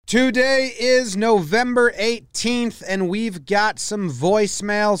Today is November 18th, and we've got some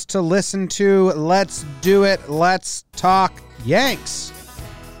voicemails to listen to. Let's do it. Let's talk Yanks.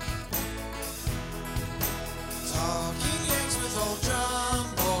 Talking Yanks with old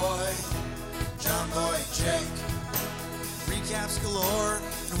Jomboy and Jake. Recaps galore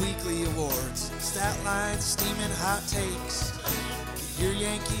and weekly awards. Stat lines, steaming hot takes. Get your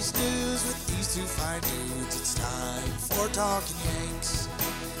Yankees news with these two fine dudes. It's time for Talking Yanks.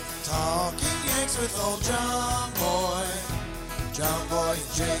 Talking Yanks with old Jomboy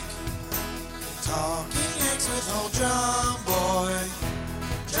and Jake. Talking Yanks with old Jomboy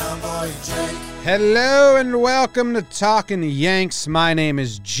and Jake. Hello and welcome to Talking Yanks. My name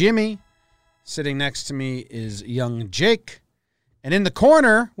is Jimmy. Sitting next to me is young Jake. And in the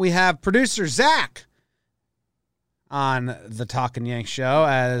corner, we have producer Zach on the Talking Yanks show,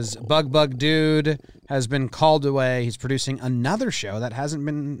 as Bug Dude has been called away. He's producing another show that hasn't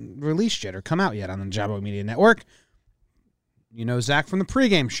been released yet or come out yet on the Jomboy Media Network. You know Zach from the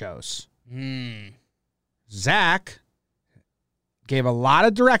pregame shows. Zach gave a lot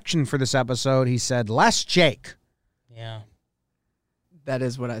of direction for this episode. He said, less Jake. Yeah. That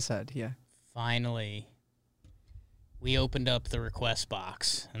is what I said, yeah. Finally, we opened up the request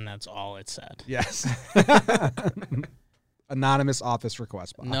box, and that's all it said. Yes. Anonymous office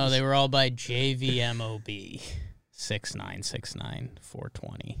request box. No, they were all by JVMOB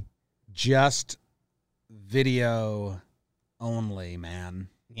 6969420. Just video only, man.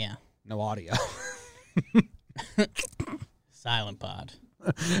 Yeah. No audio. Silent pod.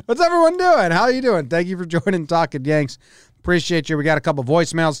 What's everyone doing? How are you doing? Thank you for joining Talking Yanks. Appreciate you. We got a couple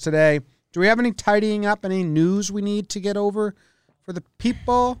voicemails today. Do we have any tidying up, any news we need to get over for the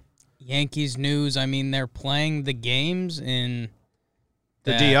people? Yankees news, I mean, they're playing the games in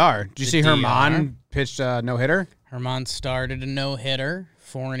The DR. Did you see Herman pitched a no-hitter? Herman started a no-hitter,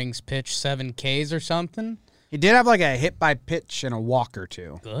 4 innings pitched, 7 Ks or something. He did have like a hit by pitch and a walk or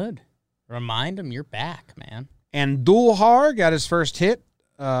two. Good. Remind him you're back, man. And Dulhar got his first hit.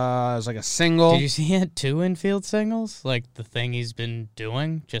 It was like a single. Did you see he had 2 infield singles? Like the thing he's been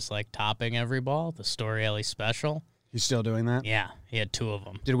doing, just like topping every ball, the Story Ellie special. He's still doing that? Yeah, he had 2 of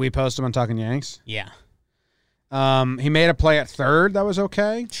them. Did we post him on Talking Yanks? Yeah. He made a play at third. That was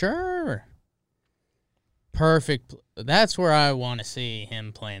okay. Sure. Perfect. That's where I want to see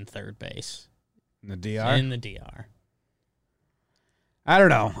him playing third base. In the DR? In the DR. I don't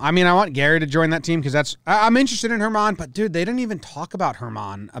know. I mean, I want Gary to join that team because I'm interested in Herman, but dude, they didn't even talk about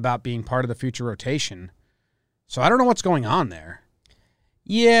Herman about being part of the future rotation. So I don't know what's going on there.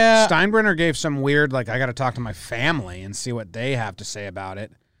 Yeah. Steinbrenner gave some weird, like, I got to talk to my family and see what they have to say about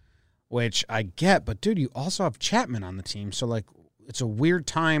it, which I get. But, dude, you also have Chapman on the team. So, like, it's a weird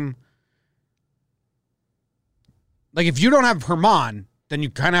time. Like, if you don't have Herman, then you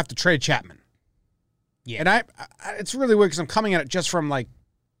kind of have to trade Chapman. Yeah. And it's really weird because I'm coming at it just from, like,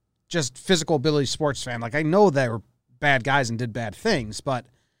 just physical ability sports fan. Like, I know they were bad guys and did bad things, but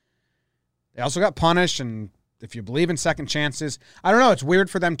they also got punished. And if you believe in second chances, I don't know. It's weird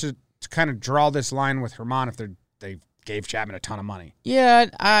for them to kind of draw this line with Herman if they gave Chapman a ton of money. Yeah,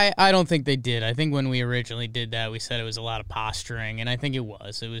 I don't think they did. I think when we originally did that, we said it was a lot of posturing, and I think it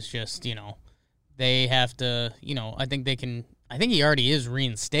was. It was just, they have to, I think they can. I think he already is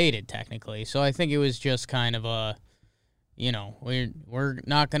reinstated technically, so I think it was just kind of a, we're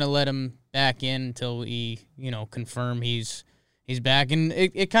not going to let him back in until we, confirm he's back. And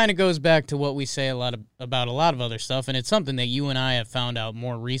it kind of goes back to what we say about a lot of other stuff, and it's something that you and I have found out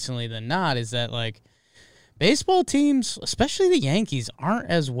more recently than not, is that, like, baseball teams, especially the Yankees, aren't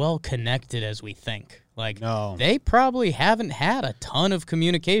as well connected as we think. Like, no. They probably haven't had a ton of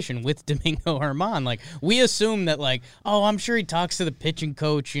communication with Domingo Germán. Like, we assume that, like, oh, I'm sure he talks to the pitching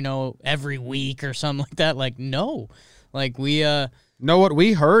coach, every week or something like that. Like, no. Like, we No, what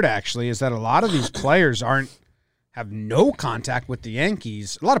we heard, actually, is that a lot of these players have no contact with the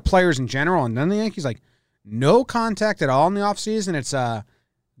Yankees. A lot of players in general, and then the Yankees, like, no contact at all in the offseason. It's a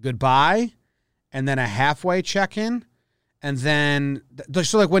goodbye, and then a halfway check-in, and then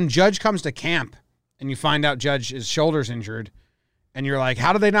so, like, when Judge comes to camp, and you find out Judge's shoulder's injured, and you're like,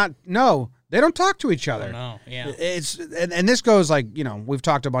 how do they not know? They don't talk to each other. Oh, no, yeah. And this goes, like, we've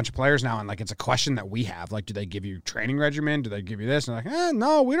talked to a bunch of players now, and, like, it's a question that we have. Like, do they give you training regimen? Do they give you this? And like,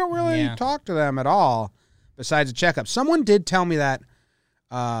 no, we don't really talk to them at all besides a checkup. Someone did tell me that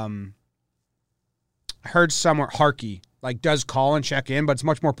I heard somewhere Harkey, like, does call and check in, but it's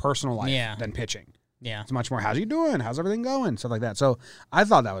much more personal life than pitching. Yeah. It's much more, how's he doing? How's everything going? Stuff like that. So I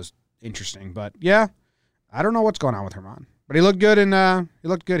thought that was interesting, but I don't know what's going on with Germán, but he looked good he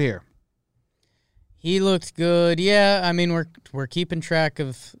looked good here. He looked good. Yeah, I mean, we're keeping track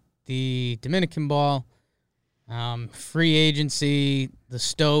of the Dominican ball. Free agency, the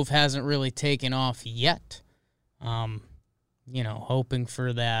stove hasn't really taken off yet. Hoping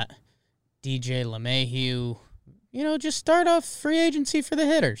for that DJ LeMahieu. Just start off free agency for the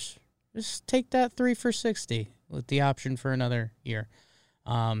hitters. Just take that 3 for $60 with the option for another year.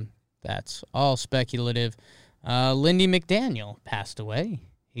 That's all speculative. Lindy McDaniel passed away.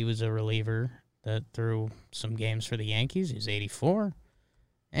 He was a reliever that threw some games for the Yankees. He's 84.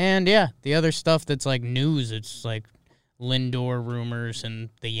 And, yeah, the other stuff that's like news, it's like Lindor rumors, and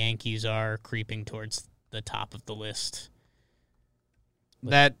the Yankees are creeping towards the top of the list.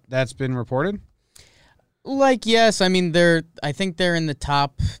 That's been reported? Yes. I mean, I think they're in the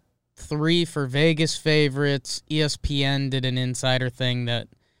top 3 for Vegas favorites. ESPN did an insider thing that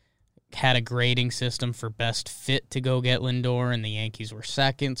had a grading system for best fit to go get Lindor, and the Yankees were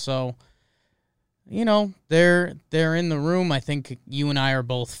second. So, they're in the room. I think you and I are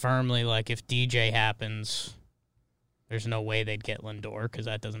both firmly like, if DJ happens, there's no way they'd get Lindor because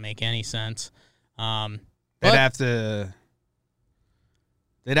that doesn't make any sense. They'd have to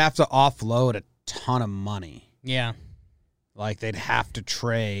offload a ton of money. Yeah. Like, they'd have to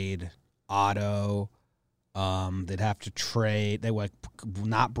trade Otto. They'd have to trade. They would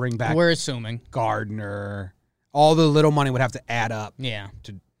not bring back. We're assuming Gardner. All the little money would have to add up. Yeah.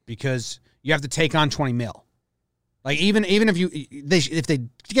 Because you have to take on $20 million. Like, even if they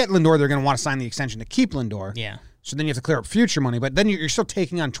get Lindor, they're going to want to sign the extension to keep Lindor. Yeah. So then you have to clear up future money, but then you're still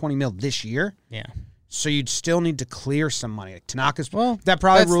taking on $20 million this year. Yeah. So you'd still need to clear some money. Like Tanaka's, that that's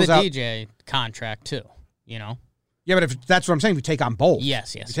probably rules out the DJ contract too. Yeah, but if that's what I'm saying, if you take on both,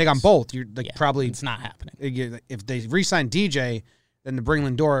 yes, if you take on both, you're probably it's not happening. If they re-sign DJ, then to bring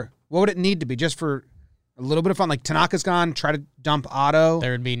Lindor, what would it need to be just for a little bit of fun? Like Tanaka's gone, try to dump Otto.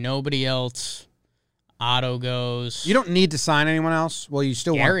 There would be nobody else. Otto goes. You don't need to sign anyone else. Well, you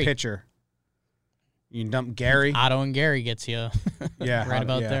still want a pitcher. You can dump Gary. Otto and Gary gets you. Right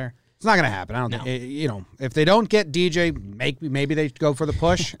about there. It's not going to happen. I don't think. If they don't get DJ, maybe they go for the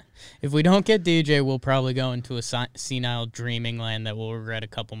push. If we don't get DJ, we'll probably go into a senile dreaming land that we'll regret a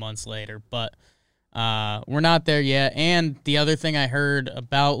couple months later. But we're not there yet. And the other thing I heard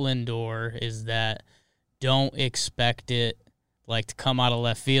about Lindor is that don't expect it to come out of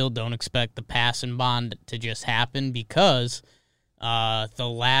left field. Don't expect the passing bond to just happen because the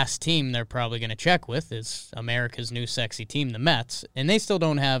last team they're probably going to check with is America's new sexy team, the Mets. And they still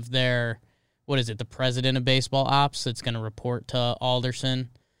don't have their, the president of baseball ops that's going to report to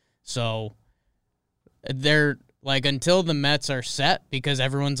Alderson. So they're until the Mets are set, because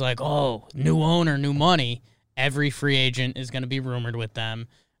everyone's like, oh, new owner, new money, every free agent is going to be rumored with them.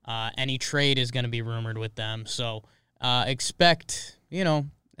 Any trade is going to be rumored with them. So expect,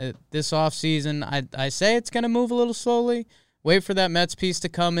 this offseason, I say it's going to move a little slowly. Wait for that Mets piece to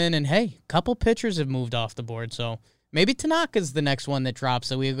come in, and hey, a couple pitchers have moved off the board, so maybe Tanaka's the next one that drops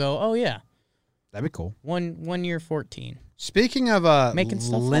that we go, oh yeah, that'd be cool. 1 year 14. Speaking of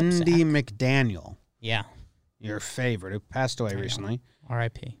Lindy McDaniel, yeah, your favorite, who passed away recently,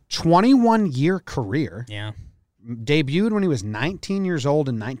 R.I.P. 21-year career, yeah, debuted when he was 19 years old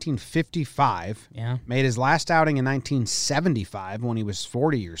in 1955. Yeah, made his last outing in 1975 when he was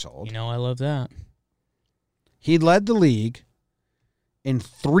 40 years old. I love that. He led the league in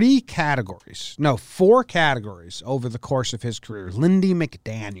 4 categories over the course of his career. Lindy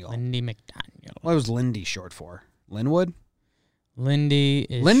McDaniel. What was Lindy short for? Linwood? Lindy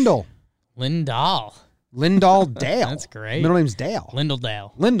is... Lindell. Lindall. Lindall Dale. That's great. Middle name's Dale. Lindell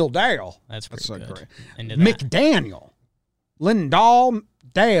Dale. That's pretty good. Great. McDaniel. Lindall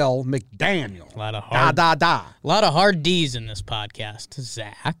Dale McDaniel. A lot of hard... A lot of hard D's in this podcast.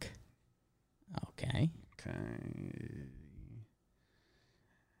 Zach. Okay.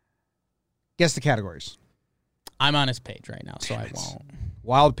 Guess the categories. I'm on his page right now, so I won't.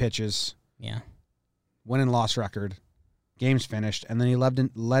 Wild pitches. Yeah. Win and loss record. Games finished. And then he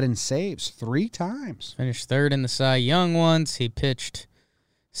led in saves 3 times. Finished third in the Cy Young once. He pitched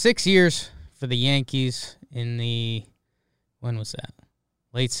 6 years for the Yankees in the, when was that?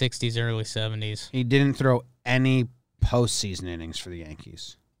 Late 60s, early 70s. He didn't throw any postseason innings for the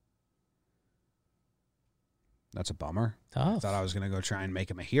Yankees. That's a bummer. Tough. I thought I was going to go try and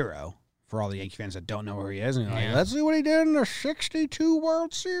make him a hero for all the Yankee fans that don't know where he is. And let's see what he did in the 62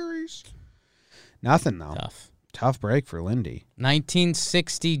 World Series. Nothing, though. Tough break for Lindy.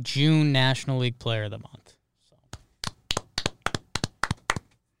 1960 June National League Player of the Month.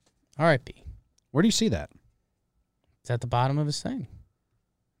 R.I.P. Where do you see that? It's at the bottom of his thing.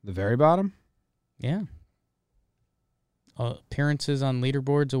 The very bottom? Yeah. Appearances on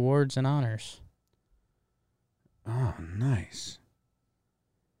leaderboards, awards, and honors. Oh, nice.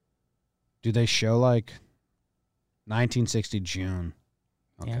 Do they show like 1960 June?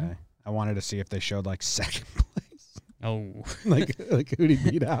 Okay. Yeah. I wanted to see if they showed like second place. Oh. like who'd he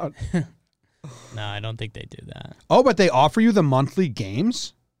beat out? No, I don't think they do that. Oh, but they offer you the monthly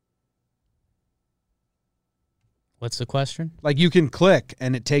games? What's the question? Like you can click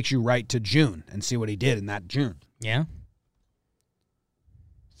and it takes you right to June and see what he did in that June. Yeah.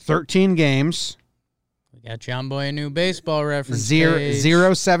 13 games. We got Jomboy a new baseball reference.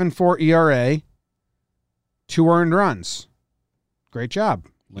 0.74 ERA. 2 earned runs. Great job,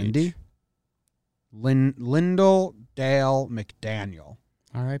 Lindy. Lyndall Dale McDaniel.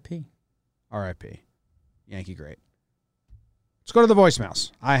 R.I.P. R.I.P. Yankee great. Let's go to the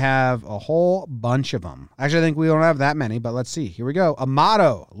voicemails. I have a whole bunch of them. Actually, I think we don't have that many, but let's see. Here we go.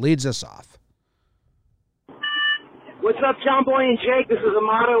 Amato leads us off. What's up, Jomboy and Jake? This is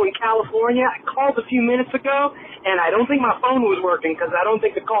Amato in California. I called a few minutes ago, and I don't think my phone was working because I don't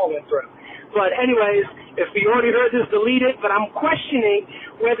think the call went through. But anyways, if you already heard this, delete it. But I'm questioning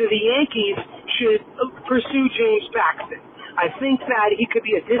whether the Yankees should pursue James Paxton. I think that he could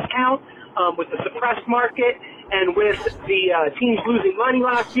be a discount with the suppressed market and with the teams losing money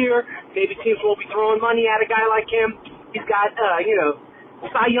last year. Maybe teams won't be throwing money at a guy like him. He's got,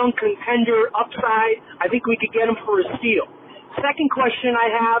 Cy Young contender upside. I think we could get him for a steal. Second question I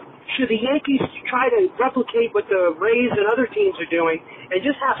have, should the Yankees try to replicate what the Rays and other teams are doing and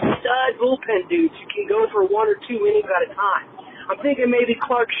just have stud bullpen dudes who can go for 1 or 2 innings at a time? I'm thinking maybe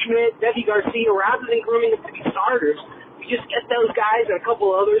Clark Schmidt, Debbie Garcia, rather than grooming them to be starters, we just get those guys and a couple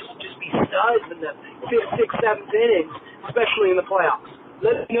others to just be studs in the 5th, 6th, 7th innings, especially in the playoffs.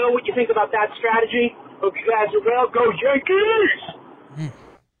 Let me know what you think about that strategy. Hope you guys are well. Go Yankees!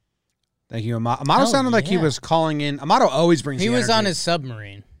 Thank you, Amato. Amato sounded like he was calling in. Amato always brings He the was energy. on his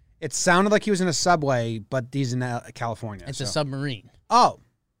submarine. It sounded like he was in a subway, but he's in California. It's a submarine. Oh,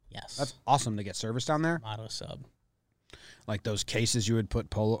 Yes. that's awesome to get service down there. Amato sub. Like those cases you would put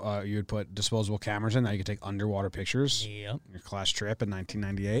disposable cameras in that you could take underwater pictures. Yep. Your class trip in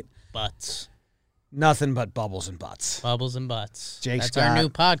 1998. Butts. Nothing but bubbles and butts. Bubbles and butts. Jake's That's our got- new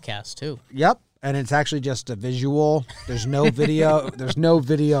podcast, too. Yep. And it's actually just a visual. There's no video. There's no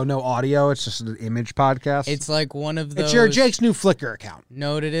video, no audio. It's just an image podcast. It's like one of those. It's your Jake's new Flickr account.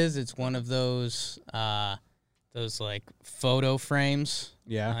 Know what it is? It's one of those like photo frames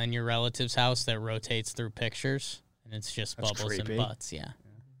Yeah. in your relative's house that rotates through pictures, and it's just That's bubbles creepy. and butts. Yeah.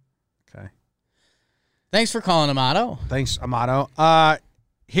 Okay. Thanks for calling, Amato. Thanks, Amato.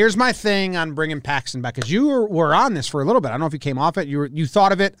 Here's my thing on bringing Paxton back, because you were on this for a little bit. I don't know if you came off it. You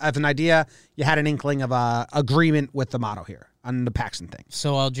thought of it as an idea. You had an inkling of a agreement with Amato here on the Paxton thing.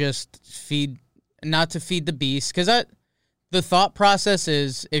 So I'll just not to feed the beast, because the thought process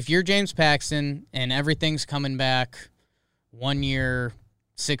is if you're James Paxton and everything's coming back 1 year,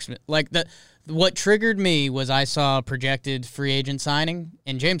 6 like that. What triggered me was I saw a projected free agent signing,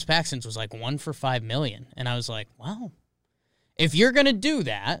 and James Paxton's was like 1 for $5 million, and I was like, wow. If you're going to do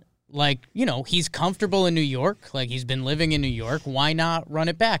that, like, he's comfortable in New York, like he's been living in New York, why not run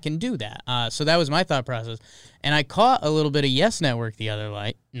it back and do that? So that was my thought process. And I caught a little bit of Yes Network the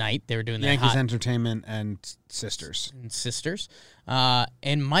other night. They were doing that Yankees Entertainment and Sisters.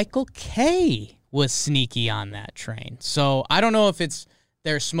 And Michael K was sneaky on that train. So I don't know if it's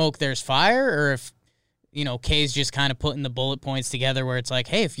there's smoke, there's fire, or if, K's just kind of putting the bullet points together where it's like,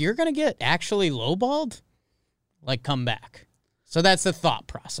 hey, if you're going to get actually lowballed, like, come back. So that's the thought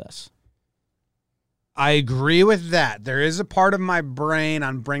process. I agree with that. There is a part of my brain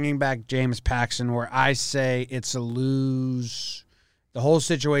on bringing back James Paxton where I say it's a lose. The whole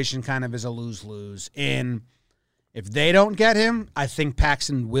situation kind of is a lose-lose. And if they don't get him, I think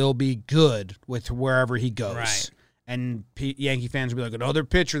Paxton will be good with wherever he goes. Right. And Yankee fans will be like, another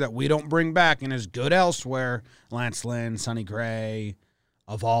pitcher that we don't bring back and is good elsewhere. Lance Lynn, Sonny Gray,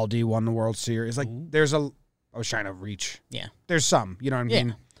 Evaldi won the World Series. Like, I was trying to reach. Yeah. There's some, you know what I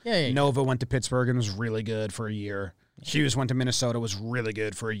mean? Yeah. Nova went to Pittsburgh and was really good for a year. Hughes went to Minnesota, was really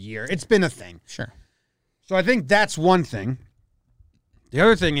good for a year. It's been a thing. Sure. So I think that's one thing. The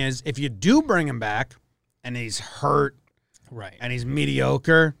other thing is, if you do bring him back and he's hurt Right. and he's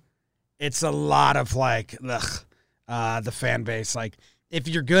mediocre, it's a lot of like, the fan base. Like, if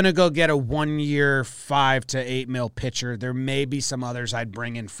you're going to go get a 1 year, $5 to $8 million pitcher, there may be some others I'd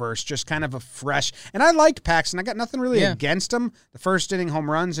bring in first, just kind of a fresh. And I liked Paxton. I got nothing really against him. The first inning home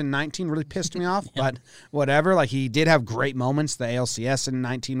runs in 19 really pissed me off, but whatever. Like, he did have great moments. The ALCS in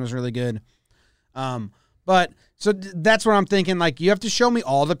 19 was really good. But so that's what I'm thinking. Like, you have to show me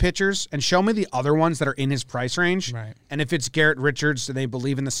all the pitchers and show me the other ones that are in his price range. Right. And if it's Garrett Richards, do they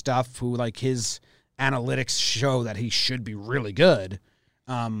believe in the stuff who like his analytics show that he should be really good.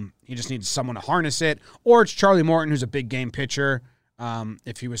 He just needs someone to harness it. Or it's Charlie Morton, who's a big game pitcher.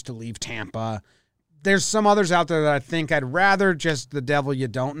 If he was to leave Tampa, there's some others out there that I think I'd rather just the devil you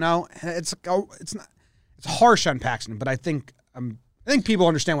don't know. It's harsh on Paxton, but I think people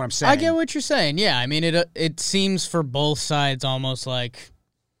understand what I'm saying. I get what you're saying. Yeah, I mean it seems for both sides almost like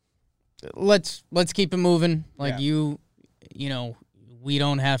let's keep it moving. Like you know, we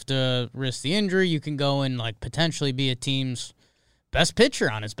don't have to risk the injury. You can go and like potentially be a team's best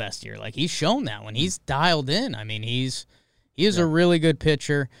pitcher on his best year. Like he's shown that when he's dialed in. I mean, he is a really good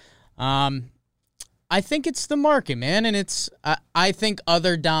pitcher. I think it's the market, man, and I think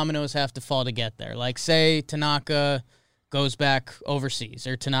other dominoes have to fall to get there. Like, say Tanaka goes back overseas,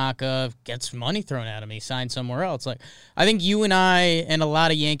 or Tanaka gets money thrown at him, he signs somewhere else. Like, I think you and I and a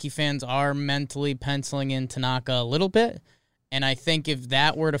lot of Yankee fans are mentally penciling in Tanaka a little bit, and I think if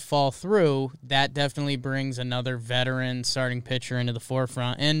that were to fall through, that definitely brings another veteran starting pitcher into the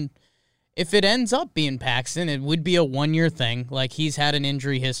forefront. And if it ends up being Paxton, it would be a one-year thing. Like, he's had an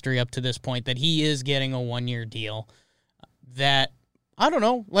injury history up to this point that he is getting a one-year deal. That, I don't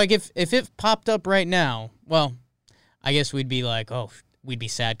know, like if it popped up right now, well, I guess we'd be like, oh, we'd be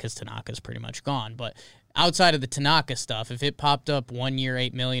sad because Tanaka's pretty much gone. But outside of the Tanaka stuff, if it popped up 1 year,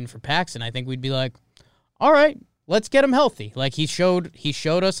 $8 million for Paxton, I think we'd be like, all right, let's get him healthy. Like he showed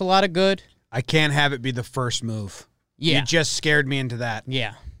us a lot of good. I can't have it be the first move. Yeah. You just scared me into that.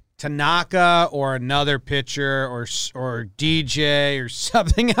 Yeah. Tanaka or another pitcher or DJ or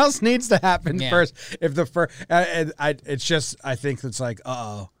something else needs to happen first. If the first, it's just, I think it's like,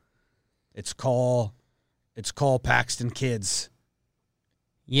 it's Cole Paxton kids.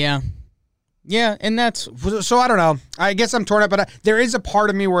 Yeah, and that's so. I don't know. I guess I'm torn up, but there is a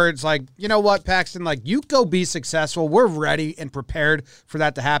part of me where it's like, you know what, Paxton, like you go be successful. We're ready and prepared for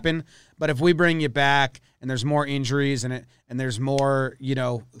that to happen. But if we bring you back and there's more injuries and there's more,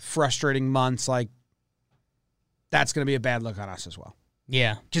 frustrating months, like that's going to be a bad look on us as well.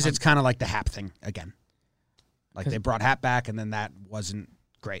 Yeah. Because it's kind of like the Hap thing again. Like they brought Hap back and then that wasn't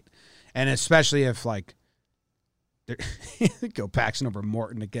great. And especially if like go Paxton over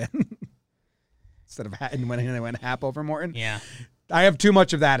Morton again instead of when they went Hap over Morton. Yeah. I have too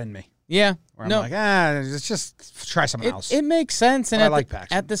much of that in me. Yeah. Where I'm like, let's just try something else. It makes sense. And I like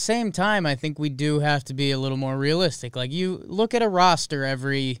Paxton. At the same time, I think we do have to be a little more realistic. Like, you look at a roster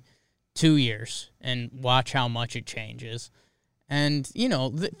every 2 years and watch how much it changes. And,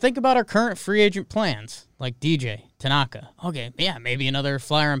 think about our current free agent plans, like DJ, Tanaka. Okay, yeah, maybe another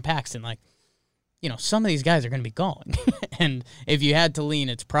flyer on Paxton. Like, some of these guys are going to be gone. And if you had to lean,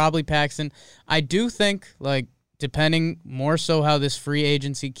 it's probably Paxton. I do think, like, depending more so how this free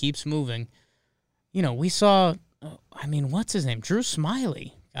agency keeps moving, we saw, what's his name? Drew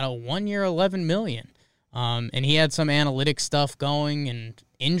Smiley got a 1 year, $11 million. And he had some analytic stuff going and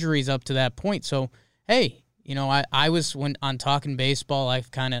injuries up to that point. So, hey, I was on Talking Baseball,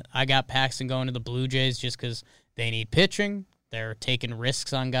 I got Paxton going to the Blue Jays just because they need pitching. They're taking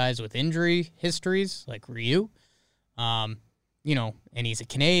risks on guys with injury histories like Ryu. And he's a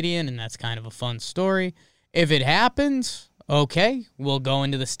Canadian, and that's kind of a fun story. If it happens, okay, we'll go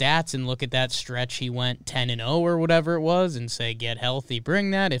into the stats and look at that stretch he went 10-0 or whatever it was and say, get healthy,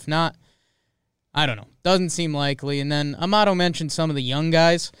 bring that. If not, I don't know. Doesn't seem likely. And then Amato mentioned some of the young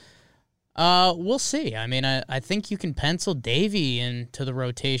guys. We'll see. I think you can pencil Davey into the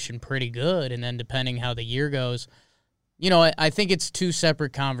rotation pretty good, and then depending how the year goes, I think it's two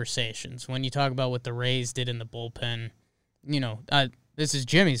separate conversations. When you talk about what the Rays did in the bullpen, this is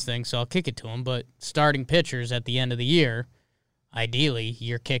Jimmy's thing, so I'll kick it to him, but starting pitchers at the end of the year, ideally,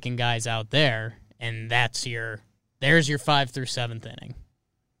 you're kicking guys out there, and there's your 5th through 7th inning.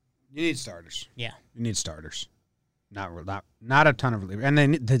 You need starters. Yeah. You need starters. Not a ton of relievers.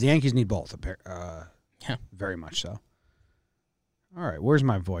 And the Yankees need both, very much so. All right, where's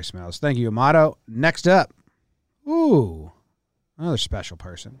my voicemails? Thank you, Amato. Next up, another special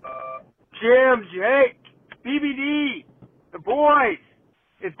person. Jim, Jake, BBD, the boys,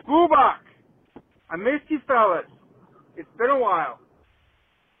 it's Boobach. I missed you fellas. It's been a while.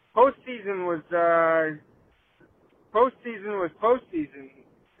 Postseason was postseason.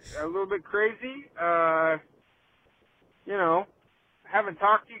 A little bit crazy. Haven't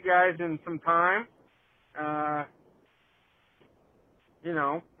talked to you guys in some time. I don't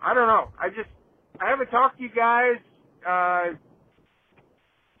know. I haven't talked to you guys.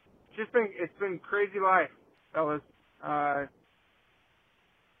 It's been crazy life, fellas.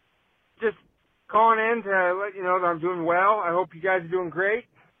 Just calling in to let you know that I'm doing well. I hope you guys are doing great.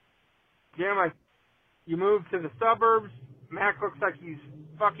 Jim, you moved to the suburbs. Mac looks like he's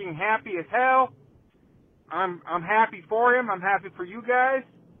fucking happy as hell. I'm happy for him. I'm happy for you guys.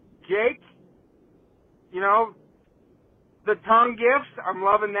 Jake, you know, the tongue gifts, I'm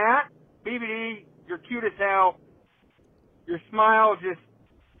loving that. BBD, you're cute as hell. Your smile just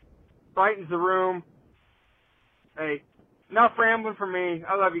brightens the room. Hey, enough rambling for me.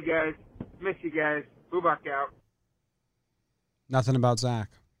 I love you guys. Miss you guys. Bubak out. Nothing about Zach.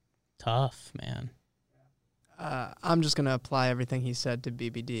 Tough, man. I'm just going to apply everything he said to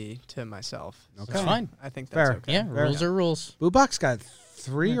BBD to myself. Okay. That's fine. I think that's Fair. okay. Yeah, rules are rules. Bubak's got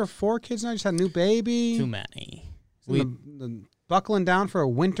 3 or 4 kids now. Just had a new baby. Too many. The buckling down for a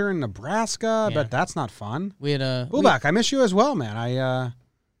winter in Nebraska. I Yeah. bet that's not fun. We had a Bubak, I miss you as well, man.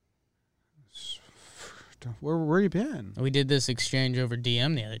 Where you been? We did this exchange over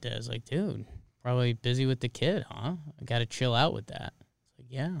DM the other day. I was like, dude, probably busy with the kid, huh? I got to chill out with that. It's like,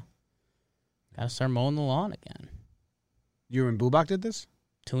 yeah. Got to start mowing the lawn again. You and Bubak did this?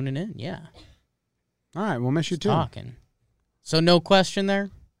 Tuning in, yeah. All right, we'll miss you too. Talking. So no question there?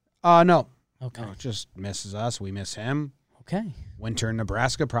 No. Okay. No, just misses us. We miss him. Okay. Winter in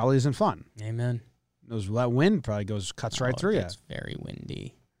Nebraska probably isn't fun. Amen. That wind probably cuts right through you. It's very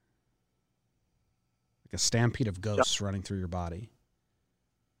windy. Like a stampede of ghosts running through your body.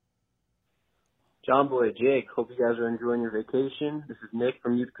 Jomboy and Jake, hope you guys are enjoying your vacation. This is Nick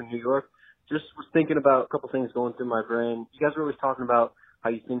from Utica, New York. Just was thinking about a couple things going through my brain. You guys were always talking about how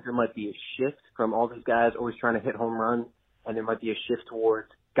you think there might be a shift from all these guys always trying to hit home runs, and there might be a shift towards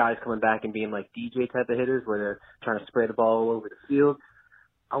guys coming back and being like DJ type of hitters where they're trying to spray the ball all over the field.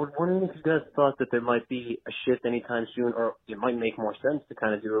 I was wondering if you guys thought that there might be a shift anytime soon, or it might make more sense to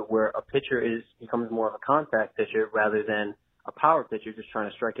kind of do it where a pitcher becomes more of a contact pitcher rather than a power pitcher just trying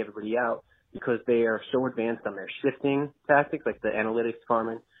to strike everybody out, because they are so advanced on their shifting tactics, like the analytics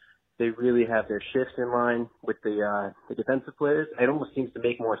department. They really have their shifts in line with the defensive players. It almost seems to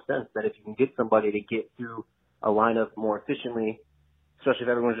make more sense that if you can get somebody to get through a lineup more efficiently, especially if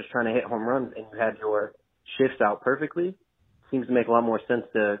everyone's just trying to hit home runs and you have your shifts out perfectly, seems to make a lot more sense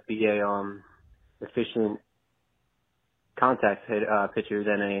to be a efficient contact pitcher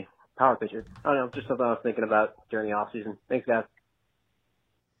than a power pitcher. I don't know, just something I was thinking about during the offseason. Thanks, guys.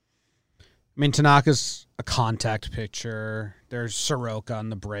 I mean, Tanaka's a contact pitcher. There's Soroka on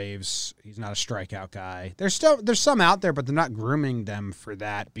the Braves. He's not a strikeout guy. There's some out there, but they're not grooming them for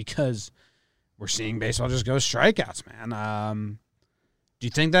that because we're seeing baseball just go strikeouts, man. Do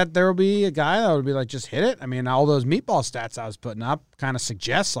you think that there will be a guy that would be like, just hit it? I mean, all those meatball stats I was putting up kind of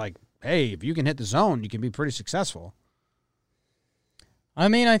suggest like, hey, if you can hit the zone, you can be pretty successful. I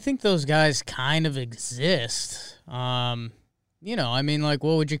mean, I think those guys kind of exist. You know, I mean, like,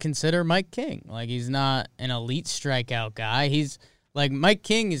 what would you consider Mike King? Like, he's not an elite strikeout guy. He's, like, Mike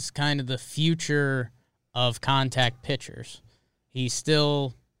King is kind of the future of contact pitchers. He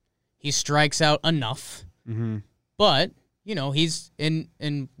strikes out enough. Mm-hmm. But, you know,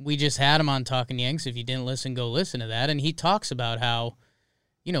 and we just had him on Talking Yanks. If you didn't listen, go listen to that. And he talks about how,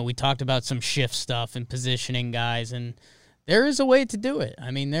 you know, we talked about some shift stuff and positioning guys, and there is a way to do it.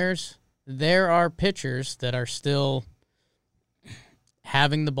 I mean, there are pitchers that are still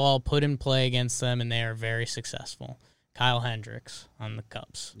having the ball put in play against them, and they are very successful. Kyle Hendricks on the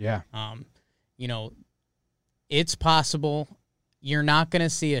Cubs. Yeah. You know, it's possible. You're not going to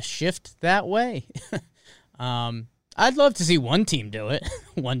see a shift that way. I'd love to see one team do it.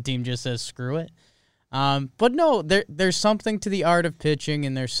 One team just says, screw it. But no, there's something to the art of pitching,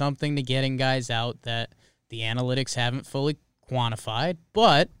 and there's something to getting guys out that the analytics haven't fully quantified.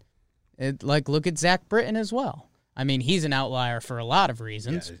 But, look at Zach Britton as well. I mean, he's an outlier for a lot of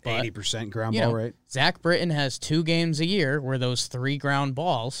reasons. Yeah, 80% ground ball rate. Zach Britton has 2 games a year where those 3 ground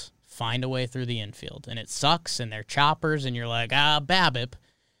balls find a way through the infield. And it sucks, and they're choppers, and you're like, BABIP.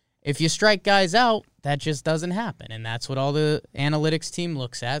 If you strike guys out, that just doesn't happen. And that's what all the analytics team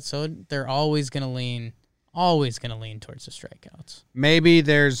looks at. So they're always going to lean towards the strikeouts. Maybe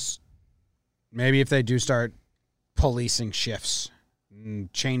if they do start policing shifts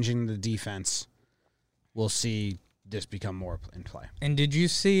and changing the defense, we'll see this become more in play. And did you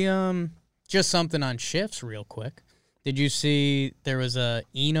see just something on shifts real quick? Did you see there was a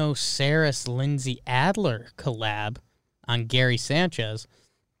Eno Saris Lindsey Adler collab on Gary Sanchez?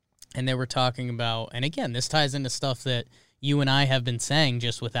 And they were talking about, and again, this ties into stuff that you and I have been saying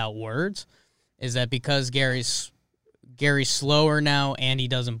just without words, is that because Gary's slower now and he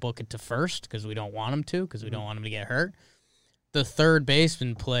doesn't book it to first because we don't want him to, because we don't want him to get hurt, the third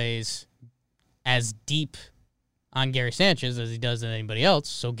baseman plays as deep on Gary Sanchez as he does than anybody else,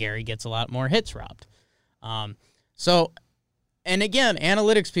 so Gary gets a lot more hits robbed. And again,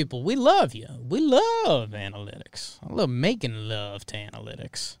 analytics people, we love you. We love analytics. I love making love to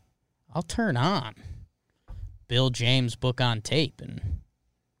analytics. I'll turn on. Bill James book on tape and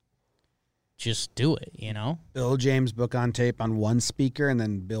just do it, Bill James book on tape on one speaker and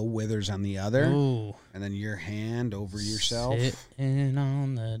then Bill Withers on the other. Ooh. And then your hand over yourself. Sitting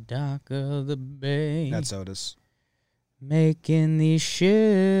on the dock of the bay. That's Otis. Making these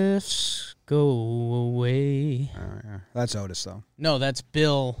shifts go away. Yeah. That's Otis, though. No, that's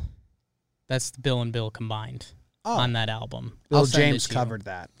Bill. That's Bill and Bill combined on that album. Bill James covered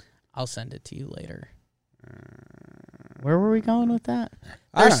that. I'll send it to you later. Where were we going with that?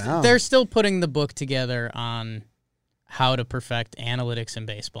 I don't know. They're still putting the book together on how to perfect analytics in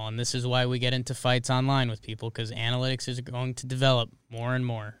baseball, and this is why we get into fights online with people, because analytics is going to develop more and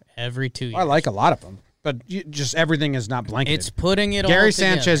more every 2 years. I like a lot of them, but just everything is not blanketed. It's putting it all Gary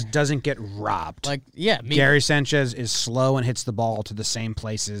together. Sanchez doesn't get robbed. Gary Sanchez is slow and hits the ball to the same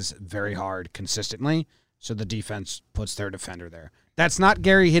places very hard consistently, so the defense puts their defender there. That's not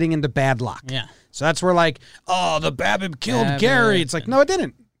Gary hitting into bad luck. Yeah. So that's where the BABIP killed Gary. It's like, no, it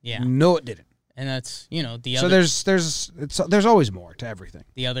didn't. Yeah. No, it didn't. And that's, the so other. So there's always more to everything.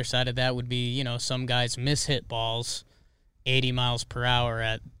 The other side of that would be, some guys miss-hit balls 80 miles per hour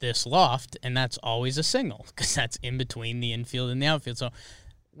at this loft, and that's always a signal because that's in between the infield and the outfield. So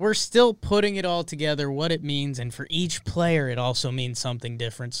we're still putting it all together, what it means, and for each player it also means something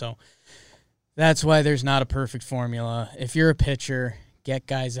different. So that's why there's not a perfect formula. If you're a pitcher, get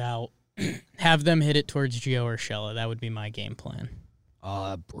guys out, have them hit it towards Gio Urshela. That would be my game plan.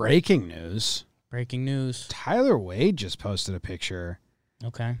 Breaking news. Breaking news. Tyler Wade just posted a picture.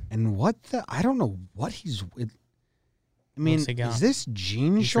 Okay. And I don't know what he's with. I mean, is this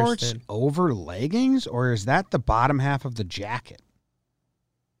jean shorts over leggings, or is that the bottom half of the jacket?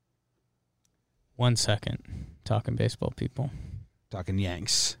 1 second. Talking baseball, people. Talking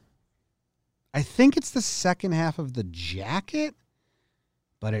Yanks. I think it's the second half of the jacket,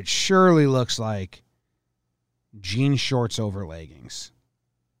 but it surely looks like jean shorts over leggings.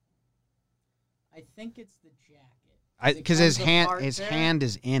 I think it's the jacket. Because his hand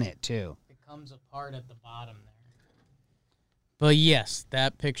is in it too. It comes apart at the bottom there. But yes,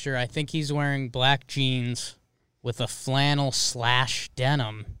 that picture, I think he's wearing black jeans with a flannel /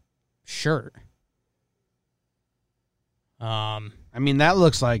 denim shirt. I mean, that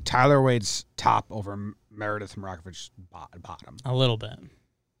looks like Tyler Wade's top over Meredith Marakovich's bottom. A little bit.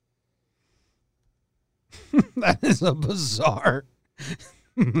 That is a bizarre.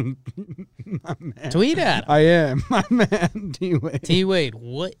 My man. Tweet at him. I am. My man, T-Wade. T-Wade,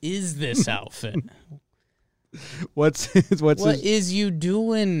 what is this outfit? What is you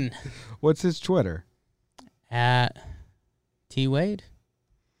doing? What's his Twitter? At T-Wade?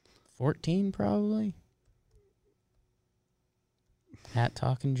 14, probably. At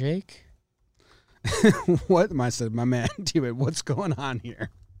Talking Jake. What? My man, T-Wade, what's going on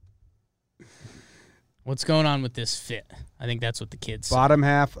here? What's going on with this fit? I think that's what the kids say. Bottom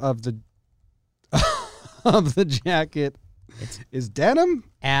half of the of the jacket is denim.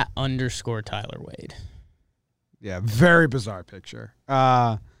 At _ Tyler Wade. Yeah, very bizarre picture.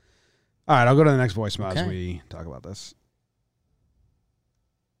 All right, I'll go to the next voicemail as we talk about this.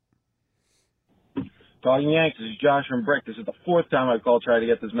 Talking Yanks, this is Josh from Brick. This is the fourth time I've called trying to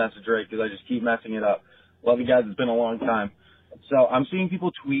get this message right because I just keep messing it up. Love you guys. It's been a long time. So I'm seeing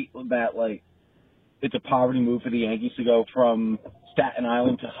people tweet that, it's a poverty move for the Yankees to go from Staten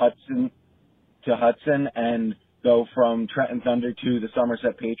Island to Hudson and go from Trenton Thunder to the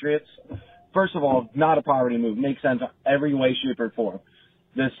Somerset Patriots. First of all, not a poverty move. Makes sense every way, shape, or form.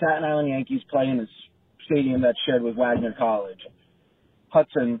 The Staten Island Yankees play in a stadium that's shared with Wagner College.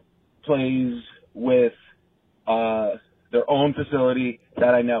 Hudson plays with their own facility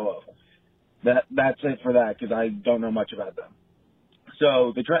that I know of. That's it for that because I don't know much about them.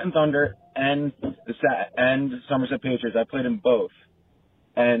 So the Trenton Thunder and the Somerset Patriots, I played in both.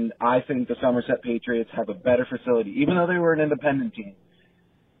 And I think the Somerset Patriots have a better facility. Even though they were an independent team,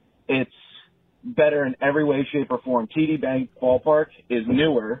 it's better in every way, shape, or form. TD Bank Ballpark is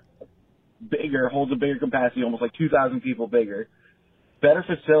newer, bigger, holds a bigger capacity, almost like 2,000 people bigger. Better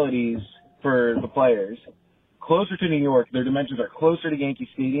facilities for the players. Closer to New York. Their dimensions are closer to Yankee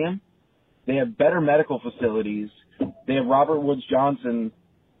Stadium. They have better medical facilities. They have Robert Woods Johnson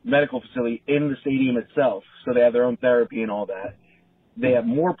medical facility in the stadium itself, so they have their own therapy and all that. They have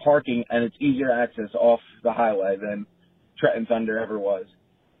more parking, and it's easier access off the highway than Trenton Thunder ever was.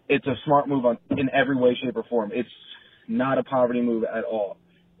 It's a smart move in every way, shape, or form. It's not a poverty move at all.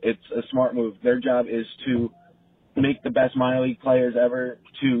 It's a smart move. Their job is to make the best minor league players ever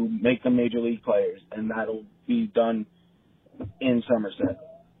to make them major league players, and that'll be done in Somerset.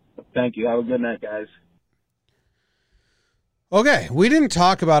 Thank you. Have a good night, guys. Okay, we didn't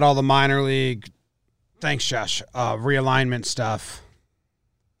talk about all the minor league Thanks, Josh. Realignment stuff,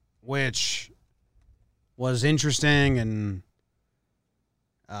 which was interesting, and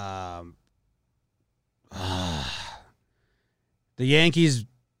the Yankees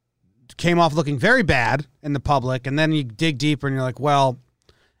came off looking very bad in the public, and then you dig deeper and you're like, well,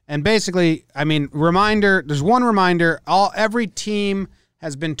 and basically, I mean, reminder, there's one reminder, every team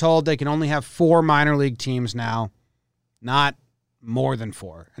has been told they can only have 4 minor league teams now, not more than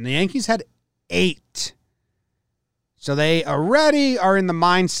 4. And the Yankees had 8. So they already are in the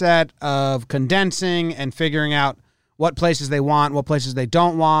mindset of condensing and figuring out what places they want, what places they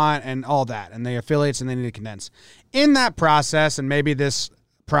don't want, and all that. And the affiliates, and they need to condense. In that process, and maybe this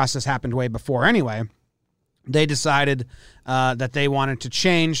process happened way before anyway, they decided that they wanted to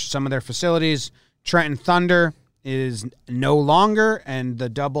change some of their facilities. Trenton Thunder is no longer, and the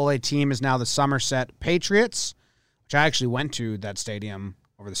Double-A team is now the Somerset Patriots, which I actually went to that stadium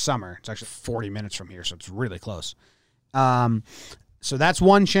over the summer. It's actually 40 minutes from here, so it's really close. So that's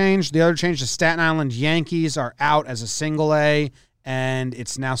one change. The other change, the Staten Island Yankees are out as a single A, and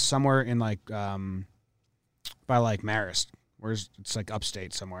it's now somewhere in by Marist. It's like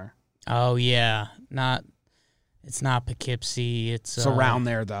upstate somewhere. Oh yeah, it's not Poughkeepsie. It's around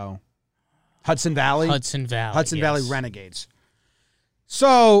there though. Hudson Valley. Hudson Valley Renegades.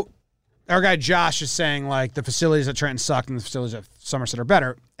 So our guy Josh is saying the facilities at Trenton sucked and the facilities at Somerset are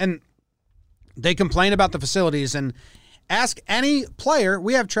better, and they complain about the facilities. And ask any player.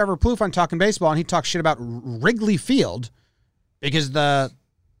 We have Trevor Plouffe on Talking Baseball, and he talks shit about Wrigley Field because the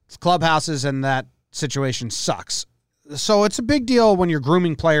clubhouses and that situation sucks. So it's a big deal when you're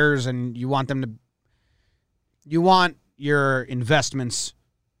grooming players and you want your investments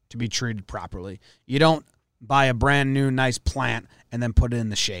to be treated properly. You don't buy a brand new nice plant and then put it in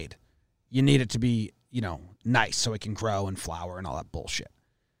the shade. You need it to be, nice so it can grow and flower and all that bullshit.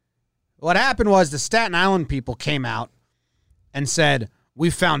 What happened was the Staten Island people came out and said, we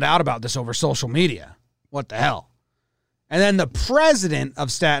found out about this over social media. What the hell? And then the president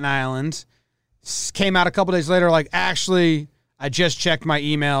of Staten Island came out a couple days later actually, I just checked my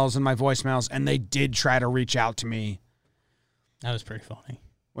emails and my voicemails, and they did try to reach out to me. That was pretty funny.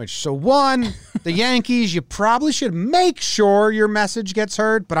 The Yankees, you probably should make sure your message gets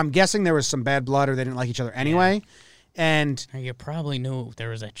heard, but I'm guessing there was some bad blood or they didn't like each other anyway. Yeah. And you probably knew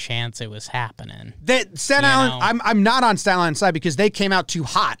there was a chance it was happening. Staten Island, I'm not on Staten Island's side because they came out too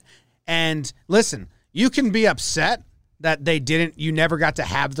hot. And listen, you can be upset that you never got to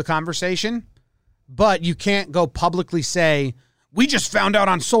have the conversation, but you can't go publicly say, we just found out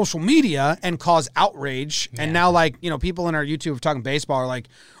on social media and cause outrage. Yeah. And now people in our YouTube Talking Baseball are like,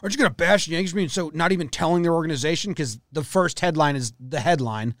 aren't you going to bash the Yankees being so not even telling their organization? Because the first headline is the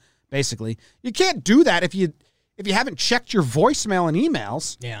headline, basically. You can't do that if you haven't checked your voicemail and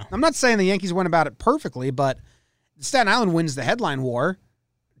emails. Yeah. I'm not saying the Yankees went about it perfectly, but Staten Island wins the headline war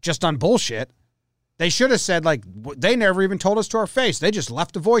just on bullshit. They should have said, they never even told us to our face. They just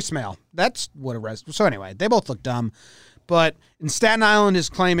left a voicemail. That's what it was. So anyway, they both look dumb. But Staten Island is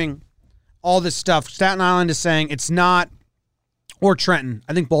claiming all this stuff. Staten Island is saying it's not, or Trenton.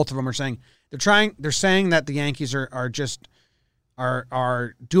 I think both of them are saying they're saying that the Yankees are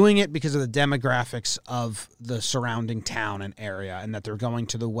doing it because of the demographics of the surrounding town and area, and that they're going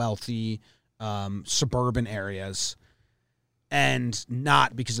to the wealthy suburban areas, and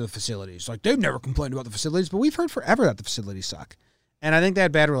not because of the facilities. They've never complained about the facilities, but we've heard forever that the facilities suck, and I think they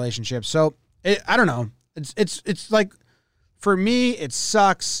had bad relationships. So I don't know. It's for me it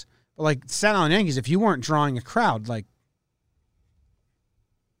sucks. But Staten Island Yankees, if you weren't drawing a crowd, this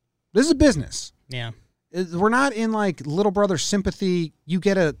is a business. Yeah. We're not in little brother sympathy. You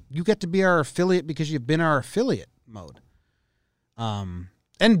get to be our affiliate because you've been our affiliate mode. And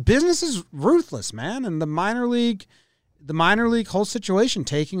business is ruthless, man. And the minor league whole situation,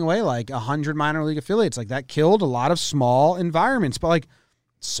 taking away 100 minor league affiliates, that killed a lot of small environments. But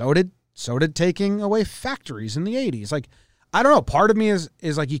so did taking away factories in the 80s. I don't know. Part of me is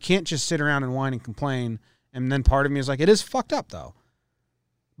you can't just sit around and whine and complain. And then part of me is it is fucked up though.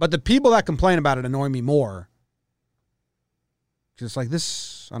 But the people that complain about it annoy me more. Because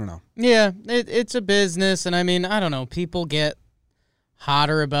this, I don't know. Yeah, it's a business. And I mean, I don't know. People get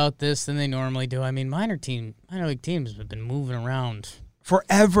hotter about this than they normally do. I mean, minor league teams have been moving around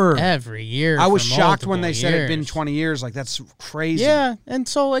forever. Every year. I was shocked when they said it'd been 20 years. That's crazy. Yeah. And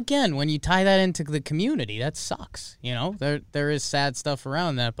so, again, when you tie that into the community, that sucks. There is sad stuff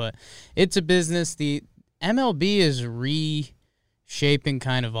around that. But it's a business. The MLB is reshaping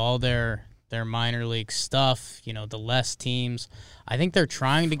kind of all their minor league stuff, the less teams. I think they're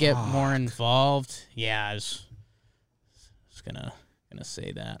trying to get more involved. Yeah, I was gonna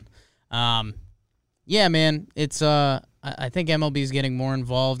say that. Yeah, man. It's I think MLB is getting more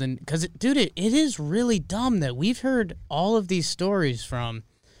involved in because, dude, it is really dumb that we've heard all of these stories from,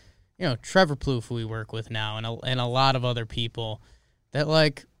 Trevor Plouffe, who we work with now, and a lot of other people that,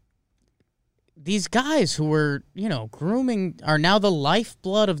 like, these guys who were, grooming are now the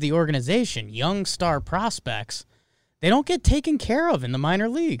lifeblood of the organization, young star prospects. They don't get taken care of in the minor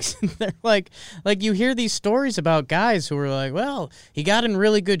leagues. They're like you hear these stories about guys who are like, well, he got in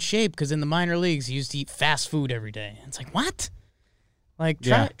really good shape because in the minor leagues he used to eat fast food every day. It's like, what? Like,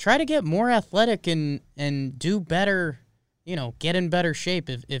 try to get more athletic and do better, get in better shape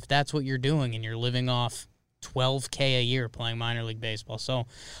if that's what you're doing and you're living off $12K a year playing minor league baseball. So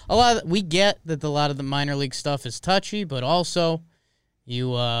we get that a lot of the minor league stuff is touchy, but also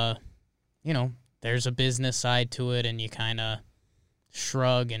there's a business side to it, and you kind of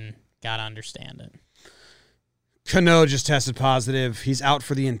shrug and got to understand it. Cano just tested positive. He's out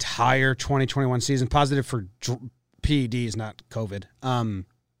for the entire 2021 season. Positive for PEDs, not COVID.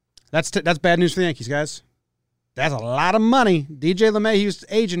 That's bad news for the Yankees, guys. That's a lot of money. DJ LeMahieu's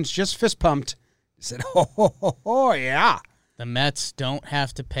agents just fist pumped. He said, oh, yeah. The Mets don't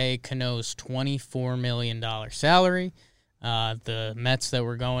have to pay Cano's $24 million salary. The Mets that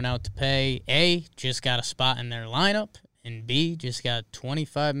were going out to pay, A, just got a spot in their lineup, and B, just got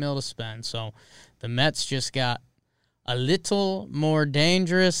 $25 million to spend. So the Mets just got a little more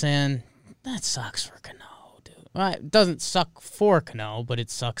dangerous, and that sucks for Cano, dude. Well, it doesn't suck for Cano, but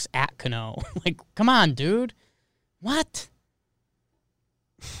it sucks at Cano. Like, come on, dude. What?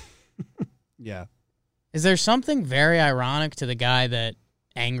 Yeah. Is there something very ironic to the guy that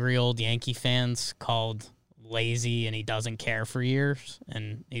angry old Yankee fans called lazy and he doesn't care for years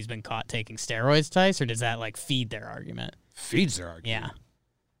and he's been caught taking steroids twice, or does that like feed their argument? Feeds their argument. Yeah.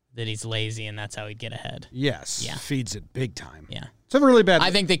 That he's lazy and that's how he'd get ahead. Yes. Yeah. Feeds it big time. Yeah. It's a really bad.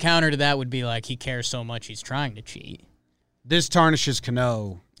 I think the counter to that would be like he cares so much he's trying to cheat. This tarnishes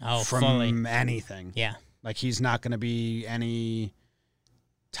Cano from fully. anything. Yeah. Like he's not going to be any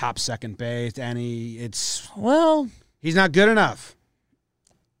top second base, he's not good enough.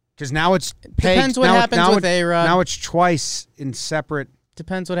 Because now it's pegged. Depends what happens with A-Rod. Now it's twice in separate.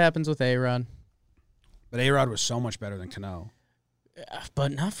 Depends what happens with A-Rod. But A-Rod was so much better than Cano.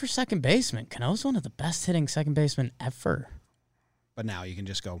 But not for second baseman. Cano's one of the best hitting second basemen ever. But now you can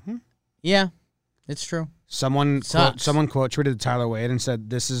just go, Yeah, it's true. Someone quote tweeted Tyler Wade and said,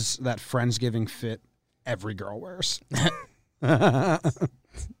 "This is that Friendsgiving fit every girl wears."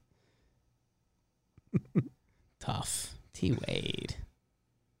 Tough. T-Wade.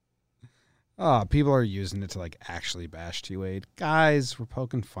 Oh, people are using it to like actually bash T-Wade. Guys, we're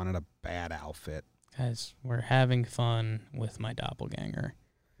poking fun at a bad outfit. Guys, we're having fun with my doppelganger.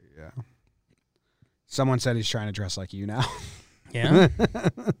 Yeah. Someone said he's trying to dress like you now. Yeah.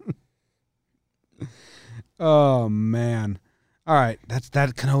 Oh, man. All right.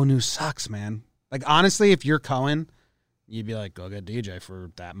 That Cano news sucks, man. Like, honestly, if you're Cohen, you'd be like, go get DJ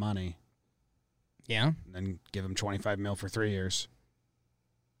for that money. Yeah. And then give him $25 million for 3 years.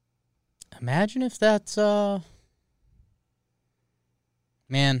 Imagine if that's,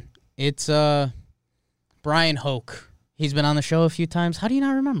 man, it's, Brian Hoke. He's been on the show a few times. How do you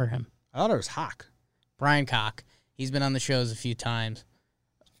not remember him? I thought it was Hawk. Brian Cock. He's been on the shows a few times.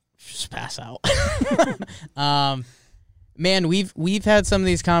 Just pass out. Man, we've had some of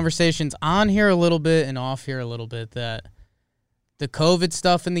these conversations on here a little bit and off here a little bit that the COVID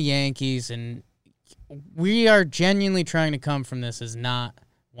stuff in the Yankees, and we are genuinely trying to come from this as not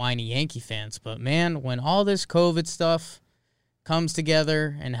whiny Yankee fans. But, man, when all this COVID stuff comes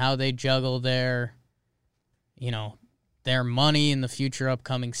together and how they juggle their money in the future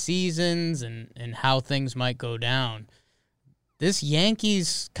upcoming seasons and how things might go down, this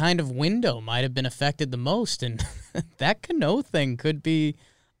Yankees kind of window might have been affected the most, and that Cano thing could be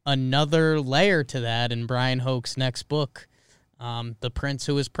another layer to that in Brian Hoke's next book, The Prince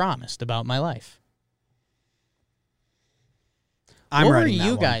Who Was Promised, about my life. What were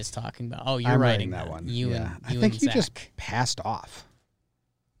you guys talking about? Oh, you're writing that one. I think you just passed off.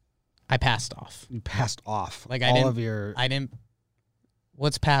 I passed off. You passed off. Like I didn't.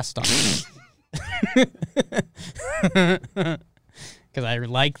 What's passed off? Because I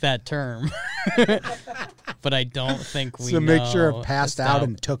like that term, but I don't think we. So make sure it passed out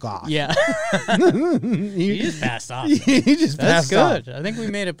and took off. Yeah, you just passed off. You just That's passed off. good. I think we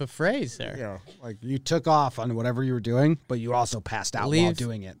made up a phrase there. Yeah, like you took off on whatever you were doing, but you also passed out while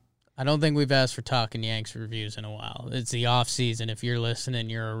doing it. I don't think we've asked for Talking Yanks reviews in a while. It's the off season. If you're listening,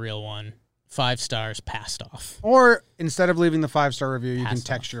 you're a real one. 5 stars, passed off. Or instead of leaving the 5-star review, you can Passed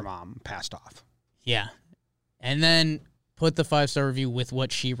text your mom, passed off. Yeah, and then put the 5-star review with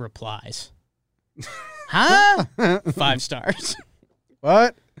what she replies. Huh? 5 stars.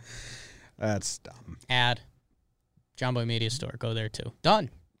 What? That's dumb. Ad. Jomboy Media Store. Go there too. Done.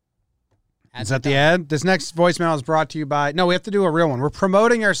 Is that the ad? This next voicemail is brought to you by... No, we have to do a real one. We're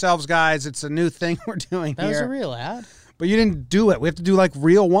promoting ourselves, guys. It's a new thing we're doing That here. was a real ad. But you didn't do it. We have to do, like,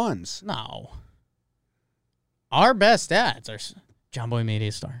 real ones. No. Our best ads are Jomboy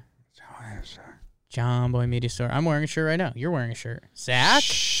Media Store. Jomboy Media Store. I'm wearing a shirt right now. You're wearing a shirt. Zach?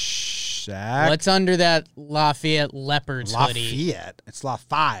 Zach. What's under that Lafayette Leopards hoodie? Lafayette. It's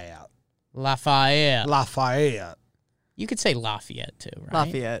Lafayette. Lafayette. Lafayette. You could say Lafayette too, right?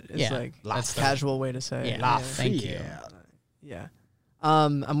 Lafayette is Yeah, like that's a the- casual way to say Yeah, it. Lafayette. Thank you. Yeah.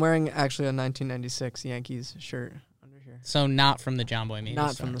 I'm wearing actually a 1996 Yankees shirt under here. So not from the Jomboy Media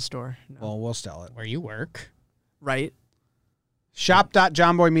Not Store. from the store. No. Well, we'll sell it. Where you work. Right.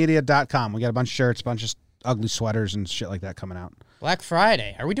 Shop.jomboymedia.com. We got a bunch of shirts, a bunch of ugly sweaters and shit like that coming out. Black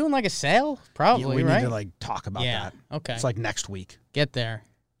Friday. Are we doing like a sale? Probably, we right? need to like talk about Yeah, that. okay. It's like next week. Get there.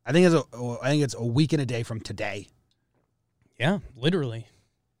 I think it's a week and a day from today. Yeah, literally.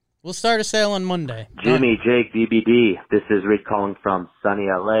 We'll start a sale on Monday. Jimmy, Jake, BBD. This is Rick calling from sunny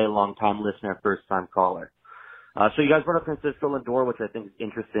LA, long-time listener, first-time caller. So you guys brought up Francisco Lindor, which I think is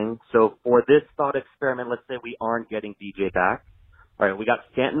interesting. So for this thought experiment, let's say we aren't getting DJ back. All right, we got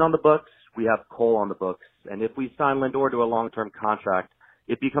Stanton on the books. We have Cole on the books. And if we sign Lindor to a long-term contract,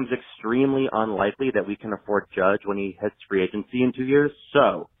 it becomes extremely unlikely that we can afford Judge when he hits free agency in 2 years.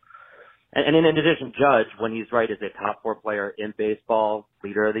 So, and in addition, Judge, when he's right, is a top 4 player in baseball,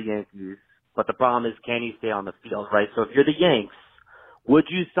 leader of the Yankees. But the problem is, can he stay on the field, right? So if you're the Yanks, would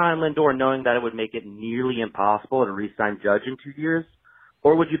you sign Lindor knowing that it would make it nearly impossible to re-sign Judge in 2 years?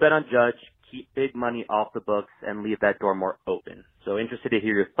 Or would you bet on Judge, keep big money off the books, and leave that door more open? So interested to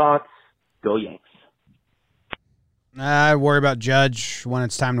hear your thoughts. Go Yanks. I worry about Judge when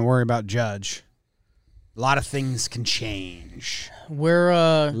it's time to worry about Judge. A lot of things can change.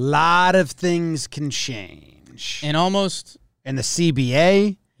 We're lot of things can change. and almost And the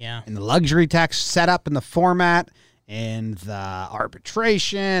CBA, yeah. and the luxury tax setup and the format, and the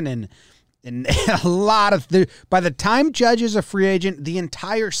arbitration, and a lot of by the time Judge is a free agent, the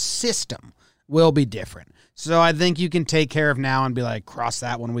entire system will be different. So I think you can take care of now and be like, cross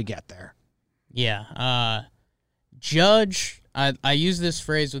that when we get there. Yeah. Judge, I used this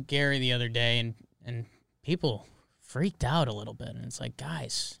phrase with Gary the other day, and people freaked out a little bit. And it's like,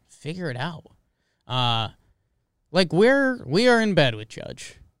 guys, figure it out. Like, we are in bed with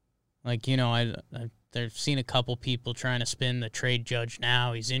Judge. Like, you know, I've seen a couple people trying to spin the trade Judge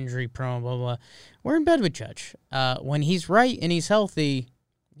now. He's injury prone, blah, blah. We're in bed with Judge. When he's right and he's healthy,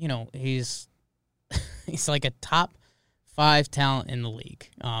 you know, he's like a top 5 talent in the league.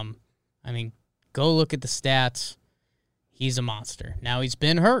 I mean, go look at the stats. He's a monster. Now he's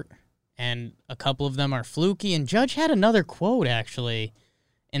been hurt, and a couple of them are fluky. And Judge had another quote, actually,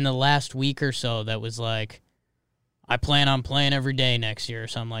 in the last week or so that was like, I plan on playing every day next year or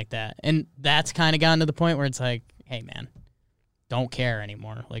something like that. And that's kind of gotten to the point where it's like, hey, man, don't care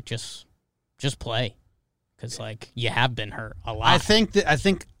anymore. Like, just play. Because, like, you have been hurt a lot. I think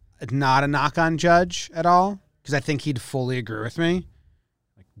not a knock on Judge at all, because I think he'd fully agree with me.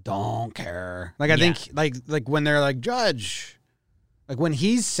 Like, don't care. Like, I think like when they're like, Judge, like when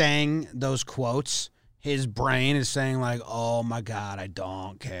he's saying those quotes, his brain is saying like, oh my God, I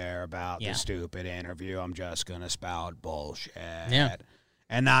don't care about the stupid interview. I'm just gonna spout bullshit. Yeah.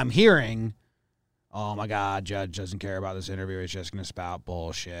 And I'm hearing, oh my God, Judge doesn't care about this interview. He's just gonna spout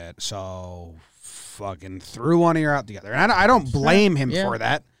bullshit. So fucking threw one ear out the other. And I don't blame him for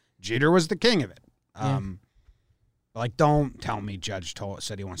that. Jeter was the king of it. Like, don't tell me Judge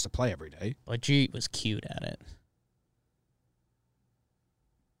said he wants to play every day. But Jeet was cute at it.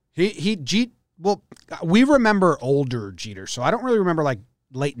 Well, we remember older Jeter, so I don't really remember like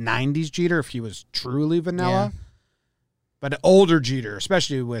late 90s Jeter if he was truly vanilla. Yeah. But older Jeter,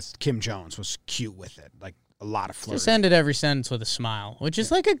 especially with Kim Jones, was cute with it. Like a lot of flirting. Just ended every sentence with a smile, which is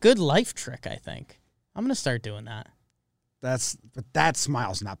like a good life trick, I think. I'm going to start doing that. But that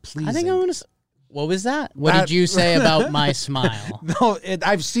smile's not pleasing. I think I'm going to... What was that? What did you say about my smile? No,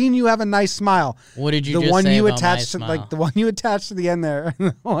 I've seen you have a nice smile. What did you the just one say you about attached my to, smile? like the one you attached to the end there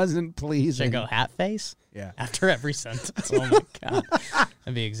wasn't pleasing. Should I go hat face? Yeah. After every sentence. Oh my God.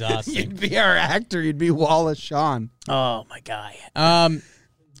 That'd be exhausting. You'd be our actor. You'd be Wallace Shawn. Oh my guy.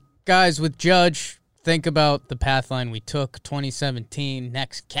 Guys, with Judge, think about the path line we took. 2017,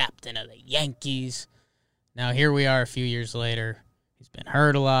 next captain of the Yankees. Now here we are a few years later. He's been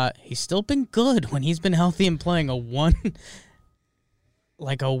hurt a lot. He's still been good when he's been healthy and playing a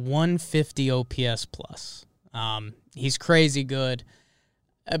 150 OPS plus. He's crazy good.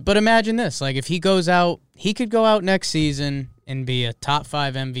 But imagine this. Like, if he goes out, he could go out next season and be a top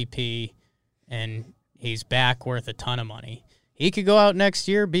 5 MVP, and he's back worth a ton of money. He could go out next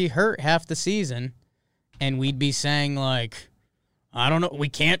year, be hurt half the season, and we'd be saying, like, I don't know, we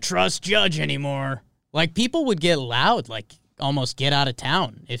can't trust Judge anymore. Like, people would get loud, like, almost get out of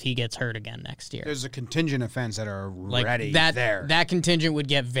town if he gets hurt again next year. There's a contingent of fans that are Like, ready that contingent would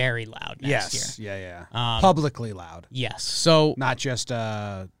get very loud next year. Yeah. Publicly loud. Yes. So not just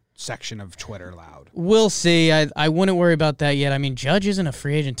a section of Twitter loud. We'll see. I wouldn't worry about that yet. I mean, Judge isn't a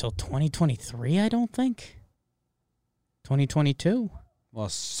free agent until 2023, I don't think. 2022. Well,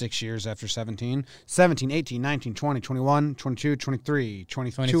 6 years after 17. 17, 18, 19, 20, 21, 22, 23,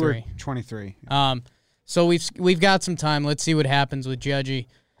 22 or 23. So we've got some time. Let's see what happens with Judgy.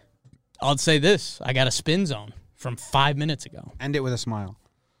 I'll say this. I got a spin zone from 5 minutes ago. End it with a smile.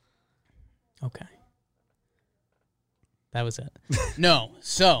 Okay. That was it. No.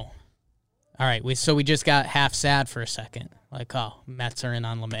 So, all right. We just got half sad for a second. Like, oh, Mets are in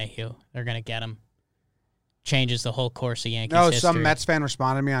on LeMahieu. They're going to get him. Changes the whole course of Yankees history. Some Mets fan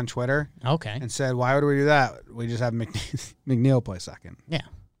responded to me on Twitter. Okay. And said, why would we do that? We just have McNeil play second. Yeah.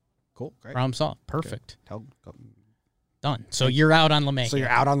 Cool. Great. Problem solved. Perfect. Go. Done. So you're out on LeMahieu. So you're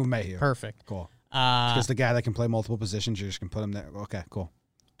out on LeMahieu. Perfect. Cool. Because the guy that can play multiple positions, you're just going to put him there. Okay, cool.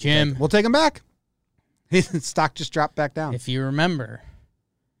 Jim. We'll take him back. His stock just dropped back down. If you remember,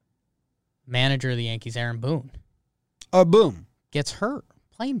 manager of the Yankees, Aaron Boone. Boom. Gets hurt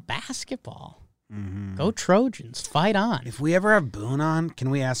playing basketball. Mm-hmm. Go Trojans. Fight on. If we ever have Boone on, can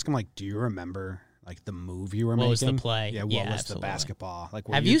we ask him, like, do you remember, like, the move you were making? What was the play? Yeah, what was absolutely. the basketball? Like,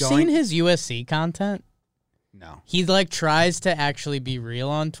 have you seen his USC content? No. He, like, tries to actually be real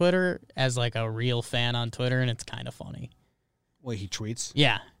on Twitter as, like, a real fan on Twitter, and it's kind of funny. Wait, he tweets?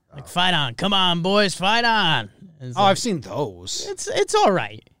 Yeah. Like, fight on. Come on, boys, fight on. It's I've seen those. It's all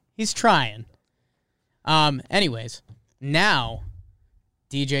right. He's trying. Anyways, now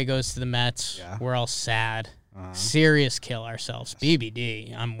DJ goes to the Mets. Yeah. We're all sad. Serious kill ourselves.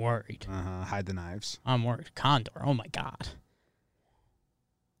 BBD, I'm worried. Hide the knives. I'm worried. Condor, oh my God.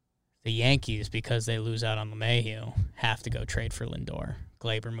 The Yankees, because they lose out on LeMahieu, have to go trade for Lindor.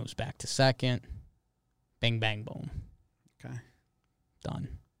 Glaber moves back to second. Bing, bang, boom. Okay. Done.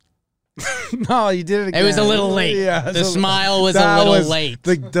 No, you did it again. It was a little late. Yeah, the smile was a little late.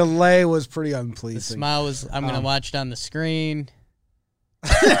 The delay was pretty unpleasing. The smile was, I'm going to watch it on the screen.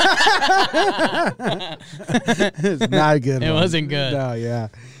 It's not a good. It wasn't good. No, yeah.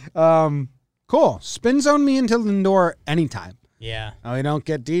 Cool. Spin zone me into Lindor anytime. Yeah. Oh, we don't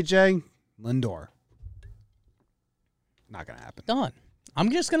get DJ, Lindor. Not going to happen. Done. I'm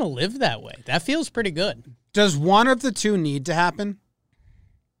just going to live that way. That feels pretty good. Does one of the two need to happen?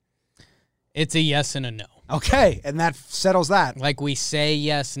 It's a yes and a no. Okay, and that settles that. Like, we say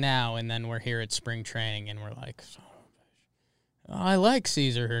yes now, and then we're here at spring training, and we're like, oh, I like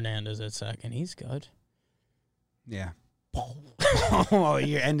Cesar Hernandez at second. He's good. Yeah. Oh,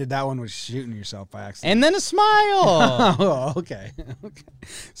 you ended that one with shooting yourself by accident. And then a smile. Oh, okay.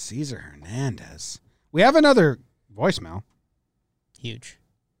 Cesar Hernandez. We have another voicemail. Huge.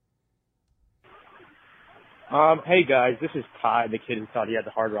 Hey guys, this is Ty, the kid who thought he had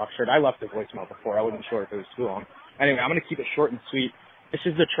the Hard Rock shirt. I left the voicemail before. I wasn't sure if it was too long. Anyway, I'm going to keep it short and sweet. This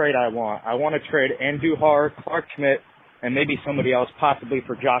is the trade I want. I want to trade Andujar, Clark Schmidt, and maybe somebody else, possibly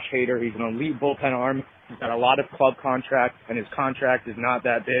for Josh Hader. He's an elite bullpen arm. He's got a lot of club contracts, and his contract is not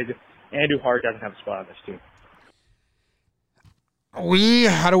that big. Andujar doesn't have a spot on this team.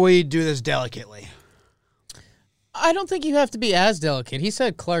 How do we do this delicately? I don't think you have to be as delicate. He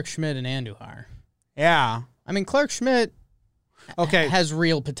said Clark Schmidt and Andujar. Yeah. I mean, Clark Schmidt has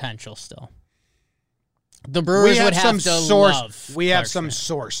real potential still. The Brewers would have to love We have Clark some Schmidt.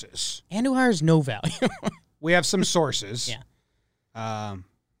 sources. Andujar has no value. We have some sources that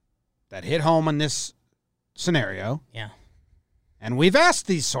hit home on this scenario. Yeah. And we've asked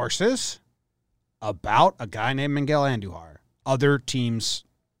these sources about a guy named Miguel Andujar, other teams,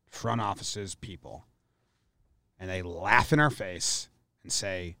 front offices, people. And they laugh in our face and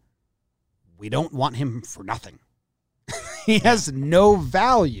say, we don't want him for nothing. He has no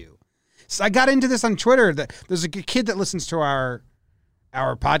value. So I got into this on Twitter. That there's a kid that listens to our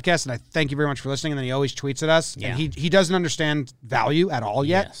podcast, and I thank you very much for listening. And then he always tweets at us, and he doesn't understand value at all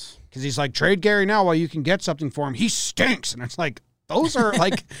yet because he's like, trade Gary now while you can get something for him. He stinks, and it's like those are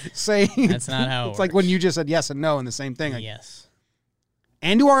like saying that's not how it it's like when you just said yes and no and the same thing. Like, yes,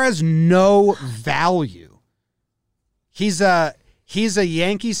 Andujar has no value. He's a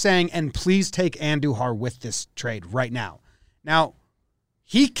Yankee saying, and please take Andujar with this trade right now. Now,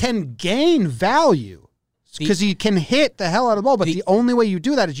 he can gain value because he can hit the hell out of the ball. But the only way you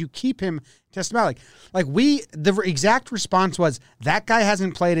do that is you keep him testimonial. The exact response was that guy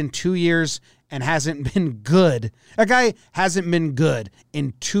hasn't played in 2 years and hasn't been good. That guy hasn't been good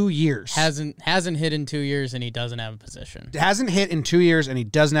in 2 years. Hasn't hit in 2 years, and he doesn't have a position. Hasn't hit in 2 years, and he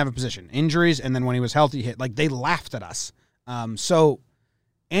doesn't have a position. Injuries, and then when he was healthy, he hit. They laughed at us. So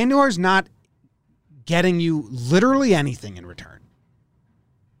Andujar's not getting you literally anything in return.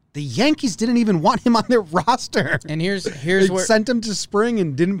 The Yankees didn't even want him on their roster. And here's they where sent him to spring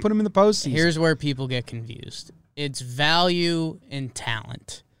and didn't put him in the postseason. Here's where people get confused. It's value and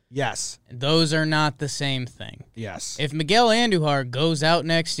talent. Yes. Those are not the same thing. Yes. If Miguel Andujar goes out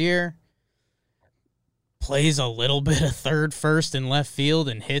next year, plays a little bit of third, first, and left field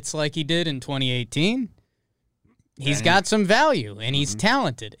and hits like he did in 2018, he's got some value, and he's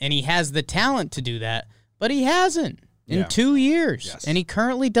talented, and he has the talent to do that, but he hasn't in 2 years, and he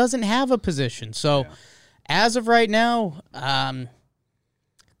currently doesn't have a position. So as of right now,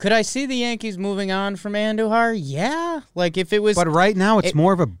 could I see the Yankees moving on from Andujar? Yeah. If it was... But right now, it's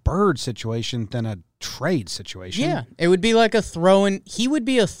more of a Bird situation than a trade situation. Yeah. It would be like a throw-in... He would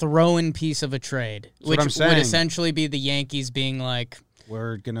be a throw-in piece of a trade, which would essentially be the Yankees being like...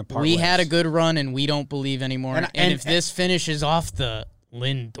 We're going to part We ways. had a good run, and we don't believe anymore. And if this finishes off the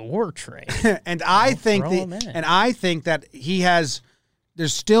Lindor trade... and I think that he has...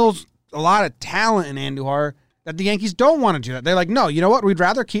 There's still a lot of talent in Andujar that the Yankees don't want to do that. They're like, no, you know what? We'd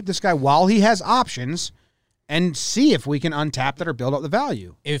rather keep this guy while he has options and see if we can untap that or build up the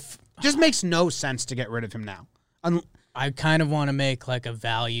value. It just makes no sense to get rid of him now. I kind of want to make a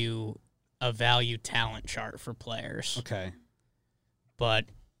value talent chart for players. Okay. But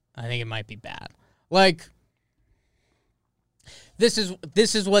I think it might be bad. This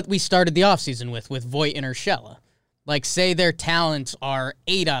is what we started the offseason with Voit and Urshela. Say their talents are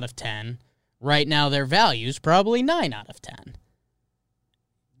 8 out of 10. Right now, their value's probably 9 out of 10.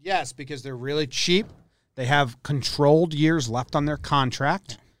 Yes, because they're really cheap. They have controlled years left on their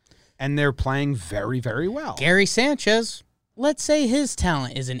contract, and they're playing very, very well. Gary Sanchez, let's say his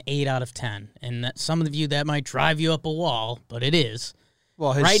talent is an 8 out of 10, and that some of you, that might drive you up a wall, but it is.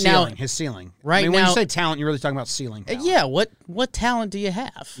 Well, his ceiling. Right now, when you say talent, you're really talking about ceiling talent. Yeah, what talent do you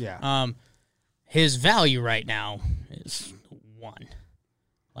have? Yeah. His value right now is 1.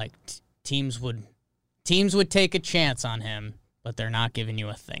 Teams would take a chance on him, but they're not giving you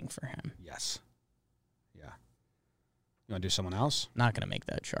a thing for him. Yes. Yeah. You want to do someone else? Not going to make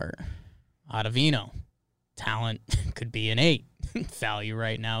that chart. Ottavino. Talent could be an 8. Value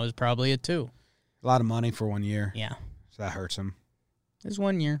right now is probably a 2. A lot of money for 1 year. Yeah. So that hurts him. It's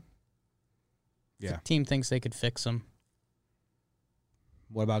 1 year. Yeah. The team thinks they could fix him.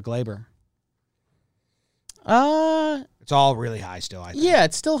 What about Glaber? It's all really high still, I think. Yeah,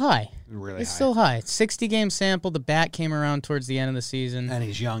 it's still high. Really it's high. Still high. 60-game sample. The bat came around towards the end of the season. And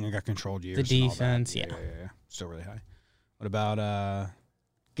he's young and got controlled years. The defense, yeah. Still really high. What about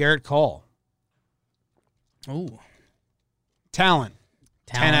Garrett Cole? Ooh. Talent.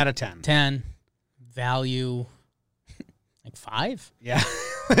 10 out of 10. 10. Value, 5? Yeah.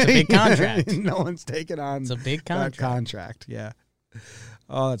 It's a big contract. No one's taking on It's a big contract. that contract, yeah.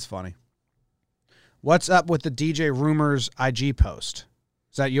 Oh, that's funny. What's up with the DJ Rumors IG post?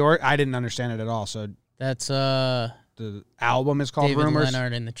 Is that your? I didn't understand it at all. So that's the album is called David Rumors.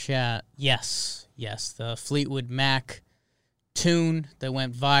 Leonard in the chat. Yes, the Fleetwood Mac tune that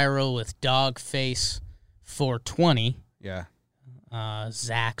went viral with Dogface 420. Yeah.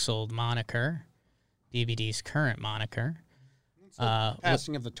 Zach's old moniker, DBD's current moniker.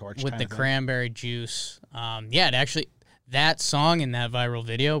 Passing of the torch with the cranberry juice. It actually. That song in that viral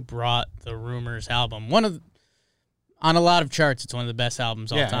video brought the Rumors album. On a lot of charts, it's one of the best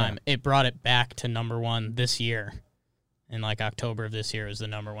albums all time. Yeah. It brought it back to #1 this year. In October of this year, it was the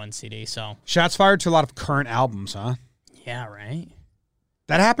 #1 CD. So shots fired to a lot of current albums, huh? Yeah, right.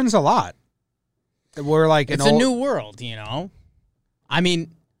 That happens a lot. We're it's a new world, you know. I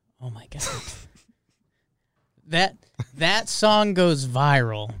mean, oh my god, that song goes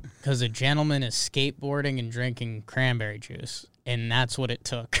viral. Because a gentleman is skateboarding and drinking cranberry juice. And that's what it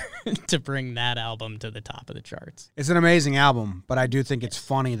took to bring that album to the top of the charts. It's an amazing album, but I do think it's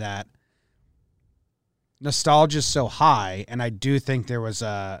funny that nostalgia is so high, and I do think there was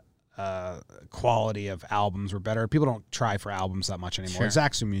a quality of albums were better. People don't try for albums that much anymore. Sure.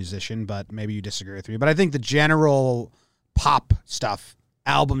 Zach's a musician, but maybe you disagree with me. But I think the general pop stuff,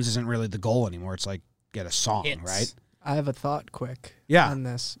 albums isn't really the goal anymore. It's get a song, right? I have a thought quick on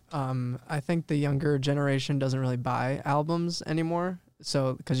this. I think the younger generation doesn't really buy albums anymore.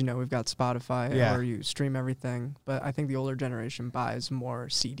 So, because, you know, we've got Spotify Yeah. or you stream everything. But I think the older generation buys more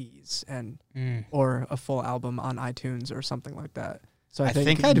CDs and or a full album on iTunes or something like that. So I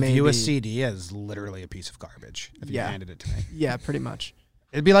think I'd view a CD as literally a piece of garbage if you handed it to me. Yeah, pretty much.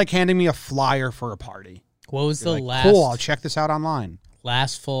 It'd be like handing me a flyer for a party. What was You're the like, last? Cool, I'll check this out online.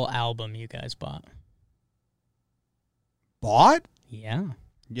 Last full album you guys bought? Bought? Yeah.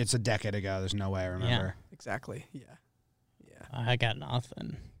 It's a decade ago. There's no way I remember. Exactly. Yeah. I got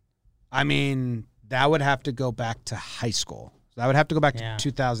nothing. I mean, that would have to go back to high school. That would have to go back to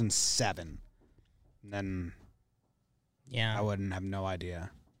 2007. And then I wouldn't have no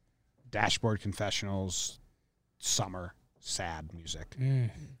idea. Dashboard Confessionals, summer, sad music.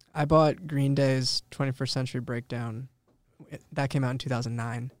 I bought Green Day's 21st Century Breakdown. That came out in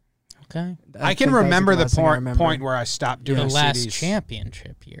 2009. Okay. I can remember the point where I stopped doing the last CDs.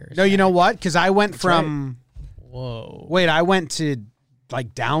 championship years. No, you know what? Because I went from... Whoa. Wait, I went to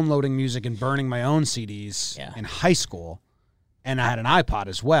like downloading music and burning my own CDs in high school, and I had an iPod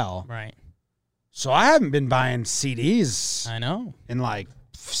as well. Right. So I haven't been buying CDs. I know. In like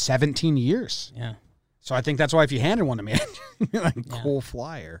 17 years. Yeah. So I think that's why if you handed one to me, I'd be like, cool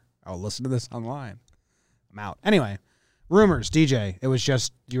flyer. I'll listen to this online. I'm out. Anyway, Rumors, DJ. It was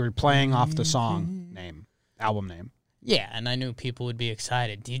just you were playing off the song name, album name. Yeah, and I knew people would be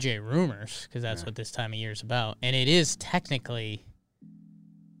excited. DJ Rumors, because that's what this time of year is about. And it is technically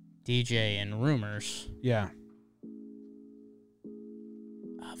DJ and Rumors. Yeah.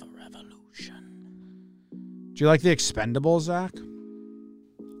 Of a revolution. Do you like the Expendables, Zach?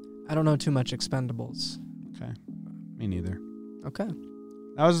 I don't know too much Expendables. Okay. Me neither. Okay.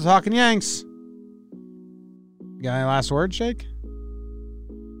 That was the Talking Yanks. You got any last words, Jake?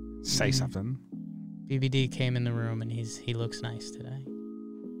 Say something. BBD came in the room, and he looks nice today.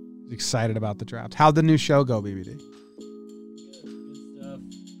 He's excited about the draft. How'd the new show go, BBD?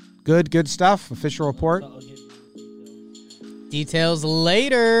 Good stuff. Official report. Details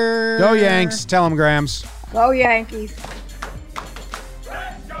later. Go Yanks. Tell them, Grams. Go Yankees.